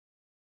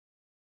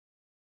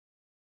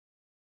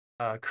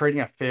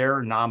creating a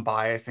fair,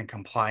 non-biased, and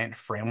compliant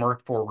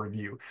framework for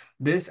review.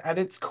 This, at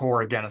its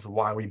core, again, is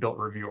why we built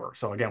Reviewr.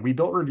 So again, we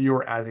built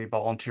Reviewr as a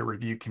volunteer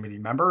review committee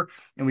member,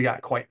 and we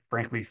got quite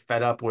frankly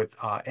fed up with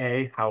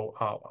A,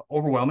 how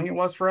overwhelming it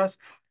was for us,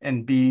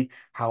 and B,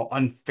 how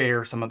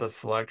unfair some of the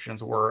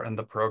selections were in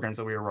the programs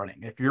that we were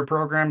running. If your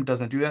program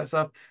doesn't do that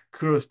stuff,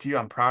 kudos to you.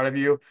 I'm proud of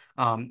you.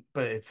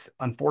 But it's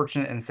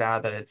unfortunate and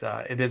sad that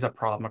it is a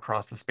problem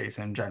across the space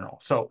in general.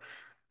 So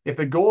if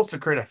the goal is to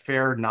create a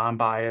fair,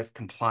 non-biased,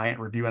 compliant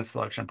review and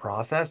selection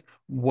process,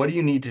 what do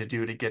you need to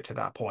do to get to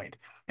that point?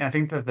 And I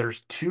think that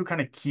there's two kind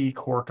of key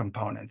core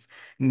components.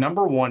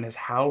 Number one is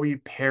how we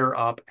pair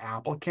up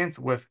applicants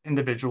with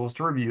individuals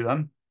to review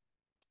them.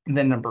 And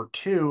then number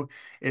two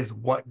is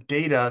what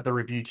data the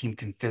review team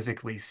can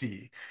physically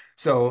see.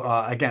 So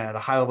again, at a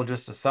high level,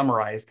 just to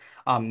summarize,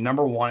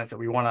 number one is that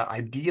we want to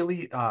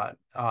ideally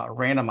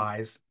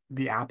randomize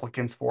the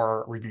applicants for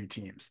our review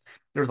teams.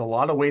 There's a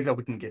lot of ways that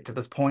we can get to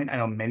this point. I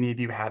know many of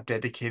you have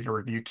dedicated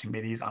review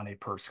committees on a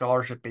per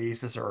scholarship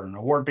basis or an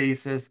award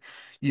basis.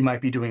 You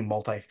might be doing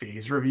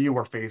multi-phase review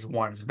where phase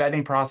one is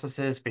vetting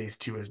processes, phase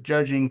two is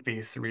judging,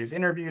 phase three is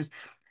interviews.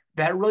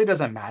 That really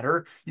doesn't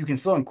matter. You can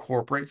still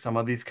incorporate some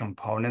of these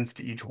components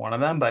to each one of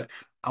them, but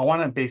I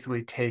want to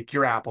basically take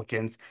your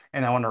applicants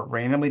and I want to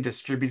randomly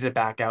distribute it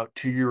back out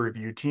to your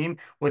review team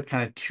with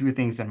kind of two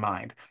things in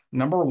mind.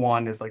 Number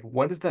one is like,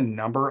 what is the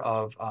number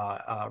of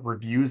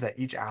reviews that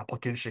each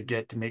applicant should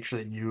get to make sure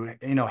that you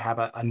know,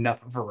 have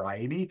enough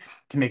variety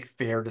to make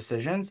fair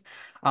decisions?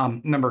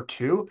 Number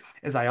two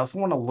is I also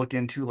want to look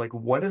into like,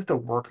 what is the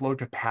workload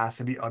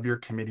capacity of your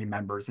committee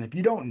members? And if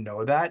you don't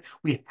know that,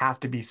 we have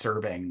to be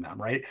surveying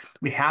them, right?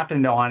 We have to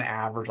know on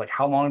average, like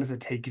how long does it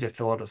take you to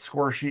fill out a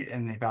score sheet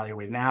and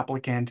evaluate an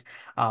applicant?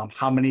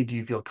 How many do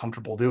you feel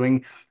comfortable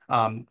doing?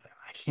 I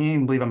can't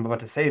even believe I'm about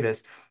to say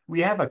this.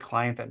 We have a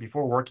client that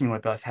before working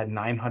with us had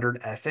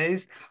 900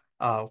 essays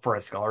for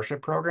a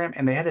scholarship program,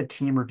 and they had a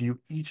team review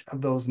each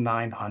of those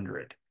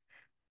 900.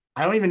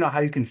 I don't even know how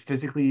you can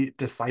physically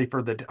decipher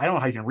I don't know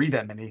how you can read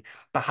that many,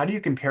 but how do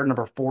you compare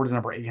number four to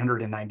number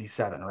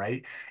 897,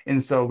 right?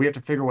 And so we have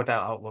to figure what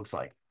that out looks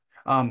like.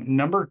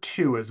 Number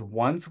two is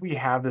once we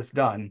have this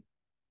done,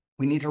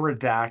 we need to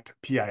redact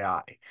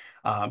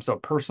PII, so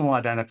personal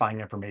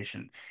identifying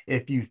information.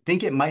 If you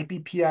think it might be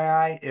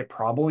PII, it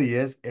probably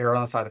is. Err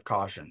on the side of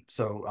caution.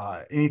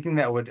 So anything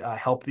that would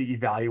help the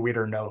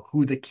evaluator know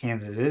who the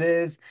candidate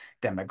is,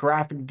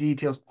 demographic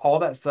details, all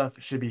that stuff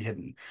should be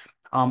hidden.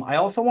 I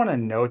also want to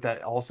note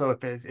that also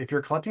if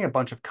you're collecting a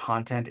bunch of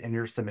content in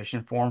your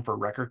submission form for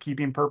record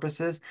keeping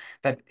purposes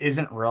that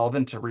isn't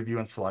relevant to review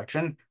and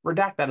selection,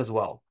 redact that as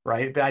well,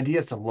 right? The idea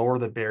is to lower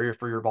the barrier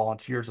for your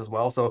volunteers as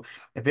well. So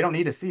if they don't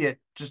need to see it,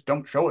 just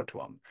don't show it to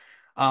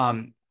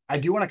them. I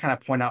do want to kind of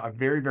point out a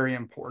very, very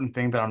important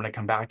thing that I'm going to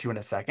come back to in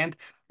a second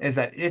is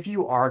that if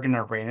you are going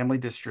to randomly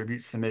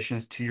distribute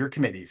submissions to your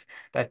committees,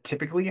 that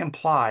typically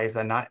implies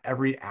that not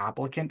every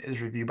applicant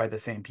is reviewed by the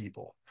same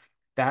people.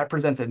 That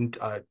presents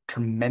a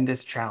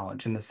tremendous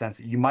challenge in the sense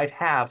that you might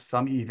have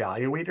some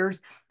evaluators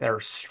that are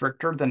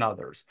stricter than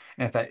others.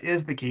 And if that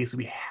is the case,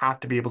 we have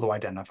to be able to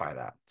identify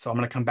that. So I'm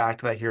going to come back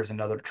to that. Here's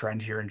another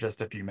trend here in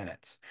just a few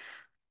minutes.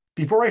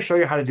 Before I show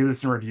you how to do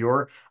this in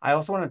Reviewr, I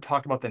also want to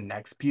talk about the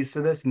next piece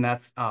of this, and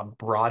that's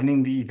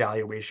broadening the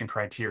evaluation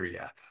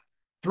criteria.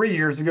 3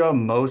 years ago,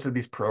 most of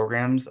these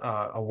programs,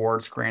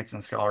 awards, grants,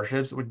 and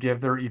scholarships would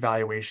give their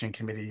evaluation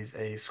committees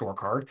a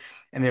scorecard,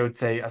 and they would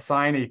say,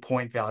 assign a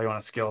point value on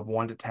a scale of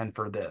 1 to 10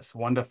 for this,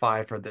 1 to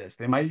 5 for this.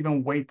 They might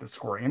even weight the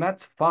scoring, and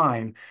that's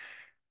fine.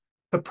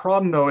 The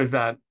problem, though, is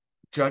that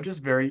judges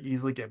very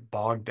easily get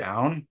bogged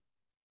down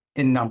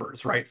in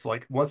numbers, right? So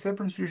like, what's the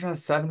difference between a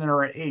 7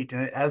 or an 8?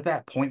 And as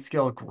that point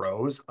scale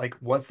grows, like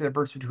what's the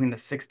difference between a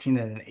 16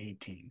 and an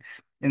 18?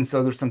 And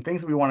so there's some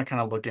things that we want to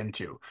kind of look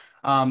into.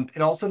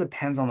 It also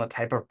depends on the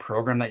type of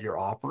program that you're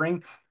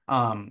offering.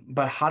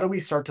 But how do we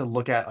start to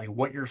look at like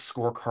what your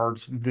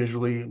scorecards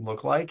visually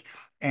look like?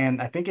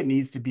 And I think it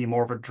needs to be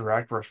more of a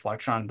direct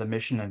reflection on the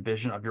mission and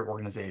vision of your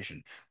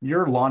organization.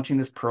 You're launching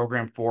this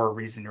program for a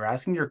reason. You're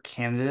asking your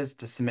candidates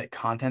to submit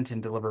content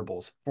and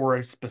deliverables for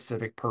a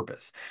specific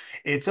purpose.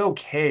 It's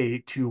okay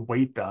to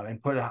weight them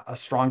and put a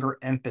stronger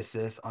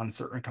emphasis on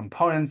certain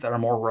components that are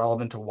more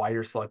relevant to why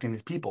you're selecting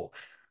these people.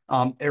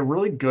 A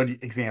really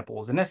good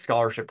example is in a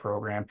scholarship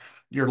program,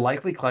 you're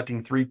likely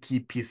collecting three key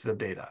pieces of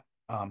data.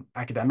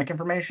 Academic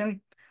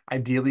information,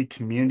 ideally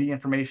community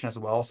information as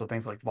well. So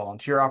things like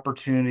volunteer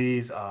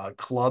opportunities,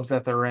 clubs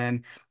that they're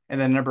in.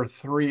 And then number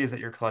three is that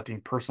you're collecting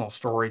personal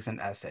stories and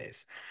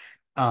essays.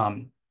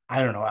 I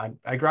don't know.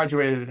 I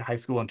graduated high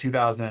school in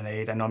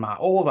 2008. I know I'm not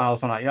old, but I'm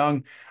also not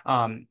young.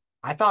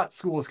 I thought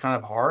school was kind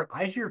of hard.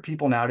 I hear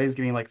people nowadays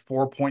getting like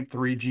 4.3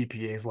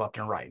 GPAs left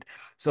and right.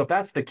 So if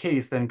that's the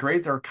case, then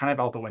grades are kind of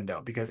out the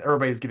window because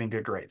everybody's getting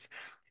good grades.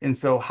 And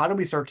so how do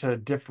we start to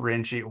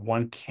differentiate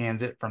one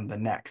candidate from the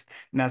next?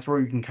 And that's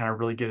where we can kind of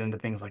really get into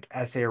things like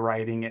essay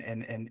writing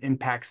and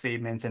impact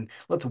statements, and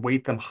let's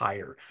weight them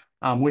higher.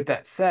 With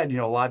that said,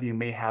 a lot of you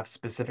may have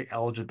specific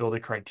eligibility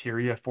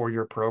criteria for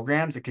your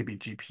programs. It could be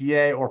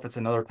GPA, or if it's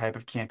another type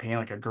of campaign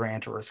like a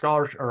grant or a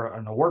scholarship or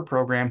an award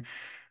program,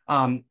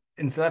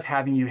 instead of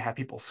having you have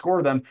people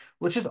score them,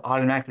 let's just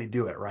automatically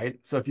do it, right?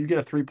 So if you get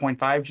a 3.5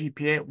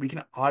 GPA, we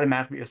can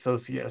automatically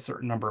associate a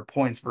certain number of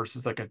points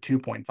versus like a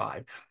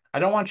 2.5. I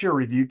don't want your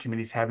review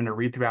committees having to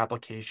read through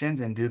applications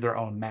and do their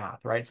own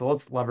math, right? So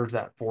let's leverage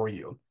that for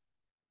you.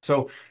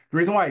 So the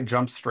reason why I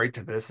jumped straight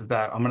to this is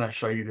that I'm going to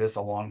show you this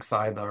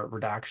alongside the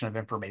redaction of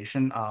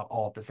information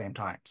all at the same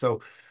time.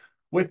 So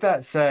with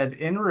that said,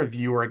 in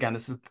Reviewr, again,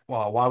 this is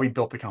why we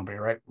built the company,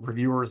 right?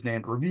 Reviewr is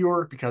named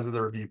Reviewr because of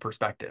the review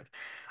perspective.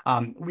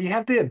 We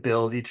have the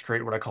ability to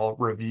create what I call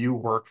review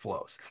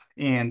workflows,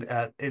 and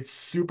it's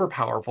super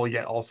powerful,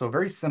 yet also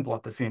very simple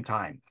at the same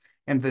time.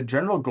 And the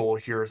general goal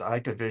here is I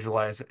like to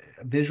visualize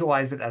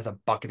it as a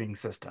bucketing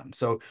system.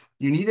 So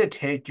you need to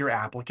take your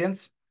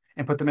applicants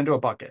and put them into a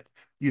bucket.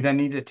 You then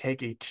need to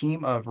take a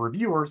team of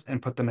reviewers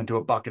and put them into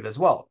a bucket as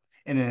well.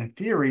 And in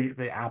theory,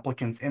 the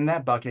applicants in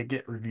that bucket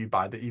get reviewed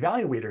by the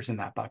evaluators in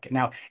that bucket.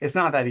 Now, it's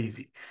not that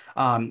easy.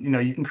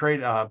 You can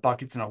create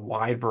buckets in a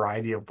wide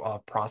variety of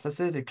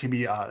processes. It could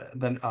be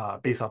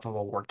based off of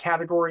award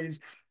categories.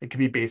 It could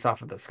be based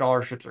off of the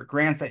scholarships or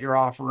grants that you're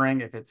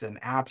offering. If it's an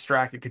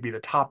abstract, it could be the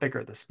topic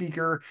or the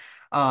speaker.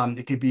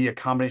 It could be a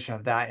combination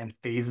of that and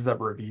phases of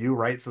review,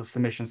 right? So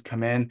submissions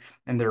come in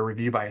and they're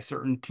reviewed by a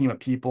certain team of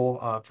people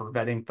for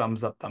vetting,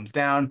 thumbs up, thumbs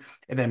down.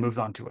 It then moves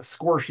on to a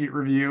score sheet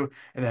review,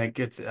 and then it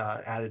gets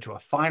added to a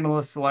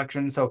finalist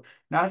selection. So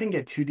not to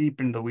get too deep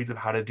into the weeds of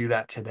how to do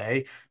that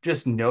today,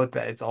 just note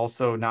that it's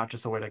also not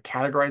just a way to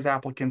categorize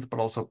applicants, but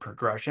also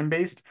progression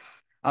based.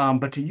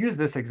 But to use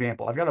this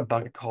example, I've got a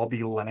bucket called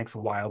the Lennox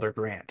Wilder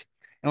Grant.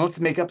 And let's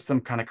make up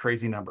some kind of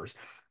crazy numbers.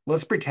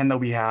 Let's pretend that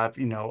we have,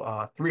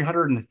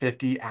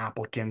 350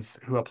 applicants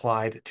who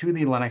applied to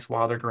the Lennox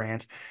Wilder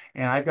Grant,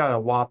 and I've got a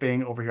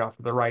whopping over here off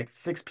to the right,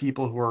 6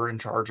 people who are in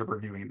charge of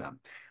reviewing them.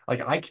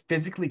 Like I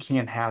physically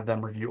can't have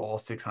them review all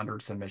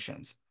 600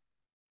 submissions.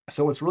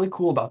 So what's really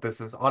cool about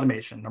this is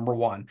automation. Number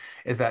one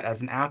is that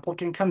as an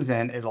applicant comes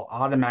in, it'll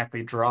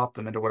automatically drop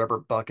them into whatever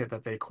bucket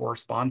that they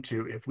correspond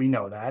to if we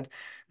know that.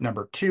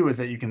 Number two is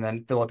that you can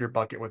then fill up your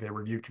bucket with a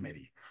review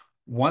committee.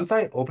 Once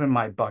I open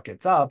my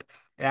buckets up,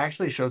 it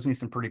actually shows me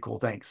some pretty cool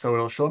things. So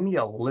it'll show me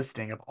a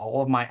listing of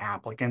all of my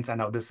applicants. I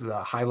know this is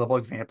a high level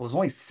example. There's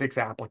only 6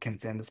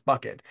 applicants in this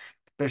bucket,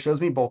 but it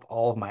shows me both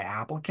all of my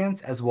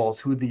applicants as well as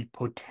who the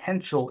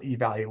potential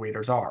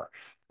evaluators are.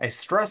 I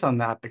stress on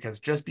that because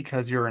just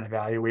because you're an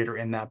evaluator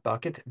in that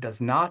bucket does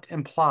not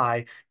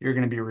imply you're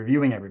going to be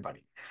reviewing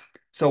everybody.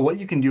 So what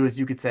you can do is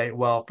you could say,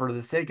 well, for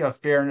the sake of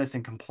fairness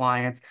and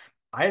compliance,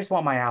 I just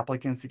want my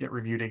applicants to get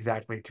reviewed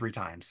exactly 3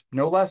 times,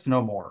 no less,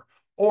 no more.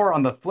 Or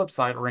on the flip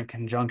side, or in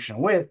conjunction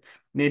with,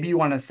 maybe you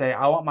want to say,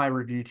 I want my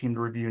review team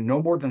to review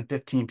no more than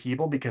 15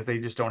 people because they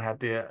just don't have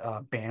the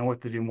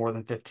bandwidth to do more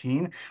than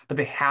 15, but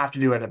they have to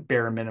do at a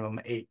bare minimum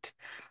 8.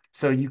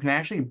 So you can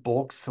actually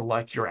bulk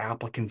select your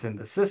applicants in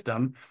the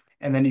system,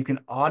 and then you can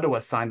auto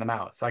assign them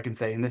out. So I can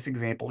say in this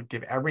example,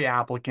 give every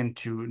applicant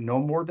to no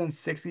more than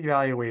 6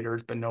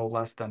 evaluators, but no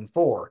less than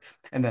 4.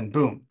 And then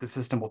boom, the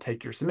system will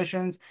take your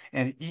submissions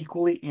and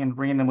equally and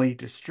randomly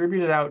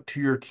distribute it out to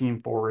your team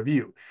for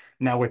review.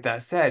 Now, with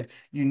that said,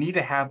 you need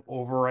to have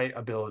overwrite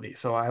ability.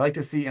 So I like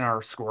to see in our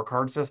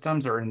scorecard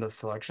systems or in the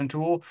selection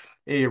tool,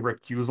 a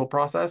recusal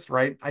process,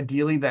 right?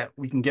 Ideally that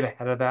we can get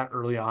ahead of that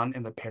early on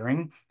in the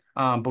pairing.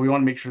 But we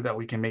want to make sure that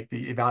we can make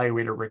the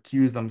evaluator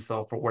recuse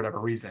themselves for whatever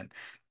reason.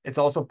 It's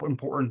also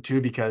important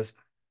too because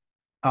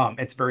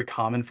it's very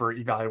common for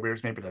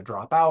evaluators maybe to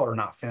drop out or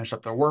not finish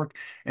up their work.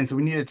 And so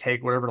we need to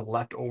take whatever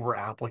leftover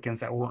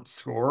applicants that weren't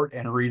scored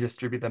and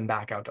redistribute them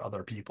back out to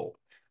other people.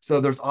 So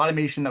there's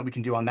automation that we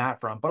can do on that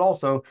front. But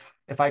also,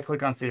 if I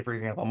click on, say, for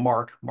example,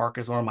 Mark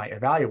is one of my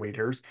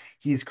evaluators.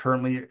 He's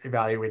currently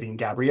evaluating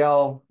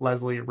Gabrielle,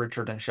 Leslie,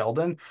 Richard, and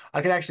Sheldon.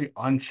 I could actually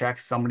uncheck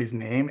somebody's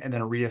name and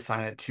then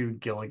reassign it to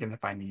Gilligan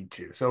if I need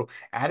to. So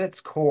at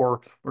its core,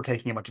 we're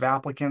taking a bunch of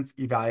applicants,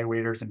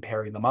 evaluators, and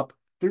pairing them up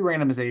through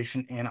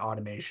randomization and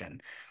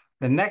automation.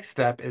 The next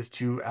step is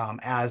to,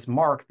 as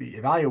Mark, the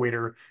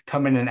evaluator,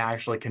 come in and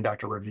actually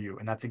conduct a review.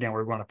 And that's, again,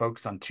 we're going to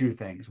focus on 2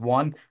 things.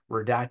 One,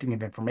 redacting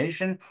of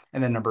information.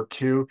 And then number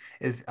 2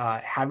 is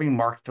having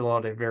Mark fill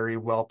out a very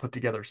well put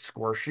together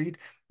score sheet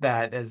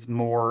that is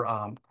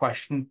more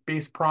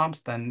question-based prompts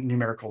than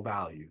numerical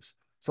values.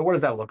 So what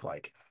does that look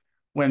like?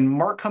 When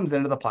Mark comes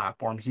into the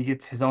platform, he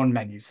gets his own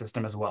menu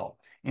system as well.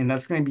 And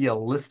that's going to be a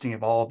listing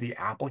of all of the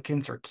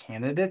applicants or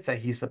candidates that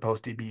he's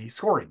supposed to be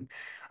scoring.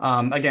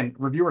 Again,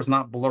 Reviewr is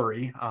not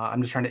blurry.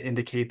 I'm just trying to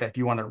indicate that if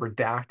you want to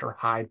redact or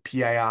hide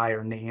PII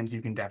or names,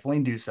 you can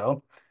definitely do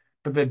so.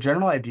 But the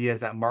general idea is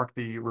that Mark,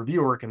 the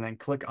reviewer, can then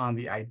click on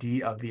the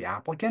ID of the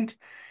applicant,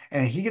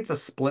 and he gets a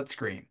split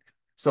screen.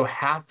 So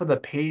half of the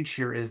page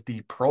here is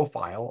the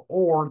profile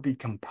or the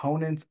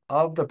components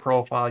of the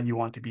profile you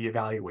want to be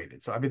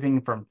evaluated. So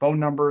everything from phone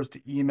numbers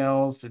to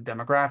emails to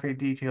demographic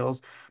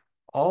details,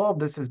 all of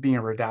this is being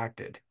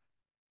redacted.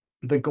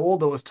 The goal,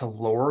 though, is to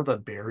lower the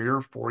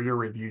barrier for your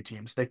review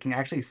team so they can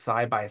actually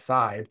side by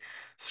side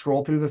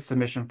scroll through the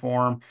submission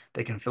form.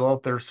 They can fill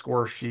out their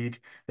score sheet.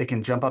 They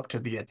can jump up to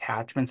the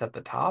attachments at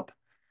the top.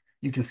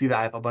 You can see that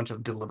I have a bunch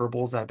of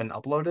deliverables that have been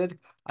uploaded.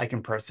 I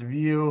can press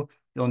view.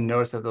 You'll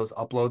notice that those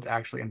uploads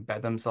actually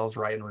embed themselves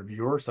right in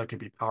Reviewr. So it could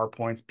be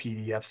PowerPoints,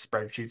 PDFs,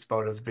 spreadsheets,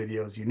 photos,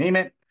 videos, you name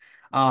it.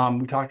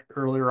 We talked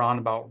earlier on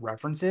about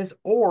references,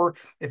 or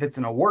if it's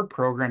an award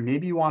program,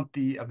 maybe you want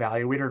the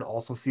evaluator to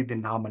also see the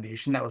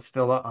nomination that was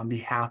filled out on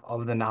behalf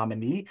of the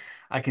nominee.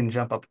 I can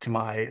jump up to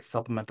my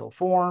supplemental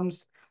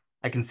forms.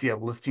 I can see a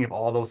listing of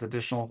all those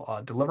additional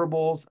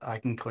deliverables. I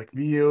can click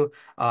view.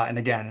 And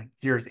again,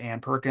 here's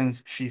Ann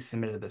Perkins. She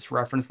submitted this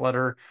reference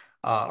letter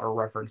or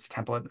reference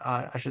template,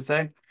 I should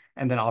say.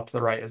 And then off to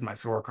the right is my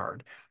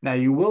scorecard. Now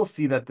you will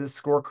see that this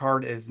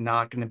scorecard is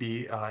not going to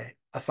be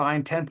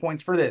assigned 10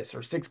 points for this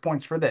or 6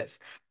 points for this.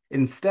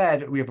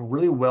 Instead, we have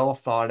really well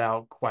thought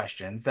out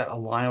questions that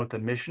align with the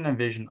mission and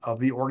vision of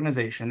the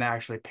organization that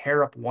actually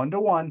pair up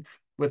one-to-one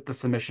with the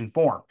submission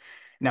form.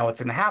 Now,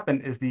 what's going to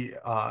happen is the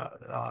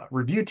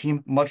review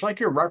team, much like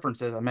your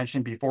references I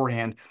mentioned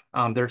beforehand,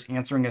 they're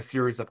answering a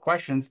series of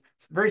questions.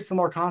 It's a very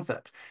similar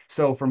concept.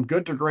 So from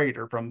good to great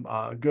or from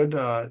good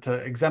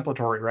to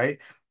exemplary, right?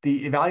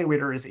 The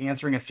evaluator is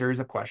answering a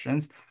series of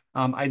questions.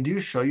 I do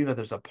show you that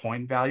there's a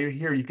point value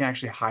here. You can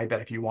actually hide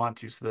that if you want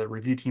to. So the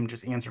review team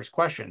just answers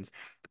questions.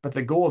 But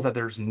the goal is that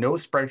there's no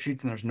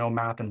spreadsheets and there's no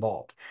math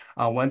involved.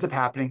 What ends up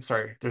happening,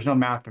 sorry, there's no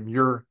math from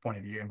your point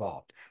of view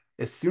involved.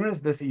 As soon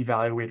as this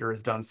evaluator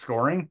is done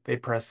scoring, they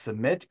press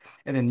submit,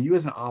 and then you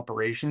as an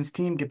operations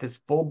team get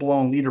this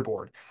full-blown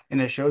leaderboard. And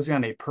it shows you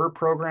on a per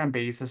program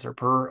basis or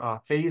per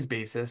phase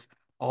basis,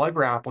 all of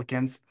your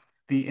applicants,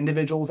 the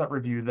individuals that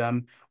review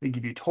them. We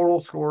give you total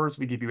scores,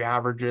 we give you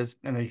averages,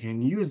 and then you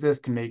can use this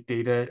to make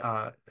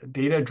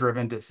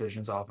data-driven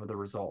decisions off of the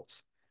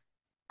results.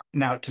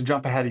 Now, to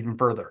jump ahead even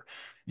further,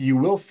 you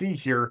will see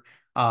here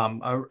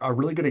a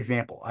really good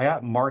example. I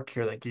got Mark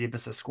here that gave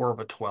this a score of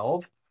a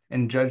 12,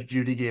 and Judge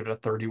Judy gave it a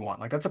 31.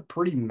 Like, that's a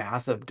pretty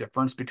massive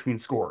difference between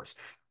scores.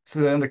 So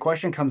then the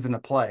question comes into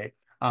play.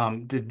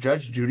 Did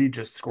Judge Judy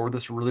just score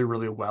this really,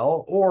 really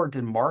well? Or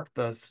did Mark,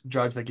 the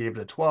judge that gave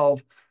it a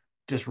 12,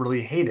 just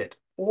really hate it?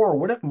 Or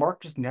what if Mark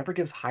just never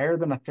gives higher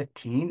than a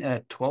 15 and a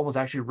 12 was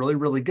actually really,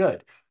 really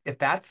good? If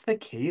that's the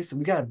case,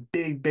 we got a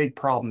big, big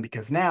problem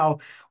because now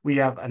we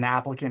have an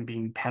applicant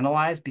being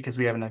penalized because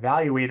we have an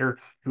evaluator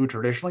who,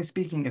 traditionally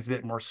speaking, is a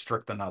bit more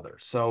strict than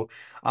others. So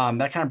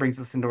that kind of brings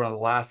us into one of the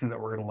last things that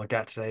we're going to look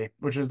at today,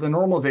 which is the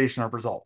normalization of results.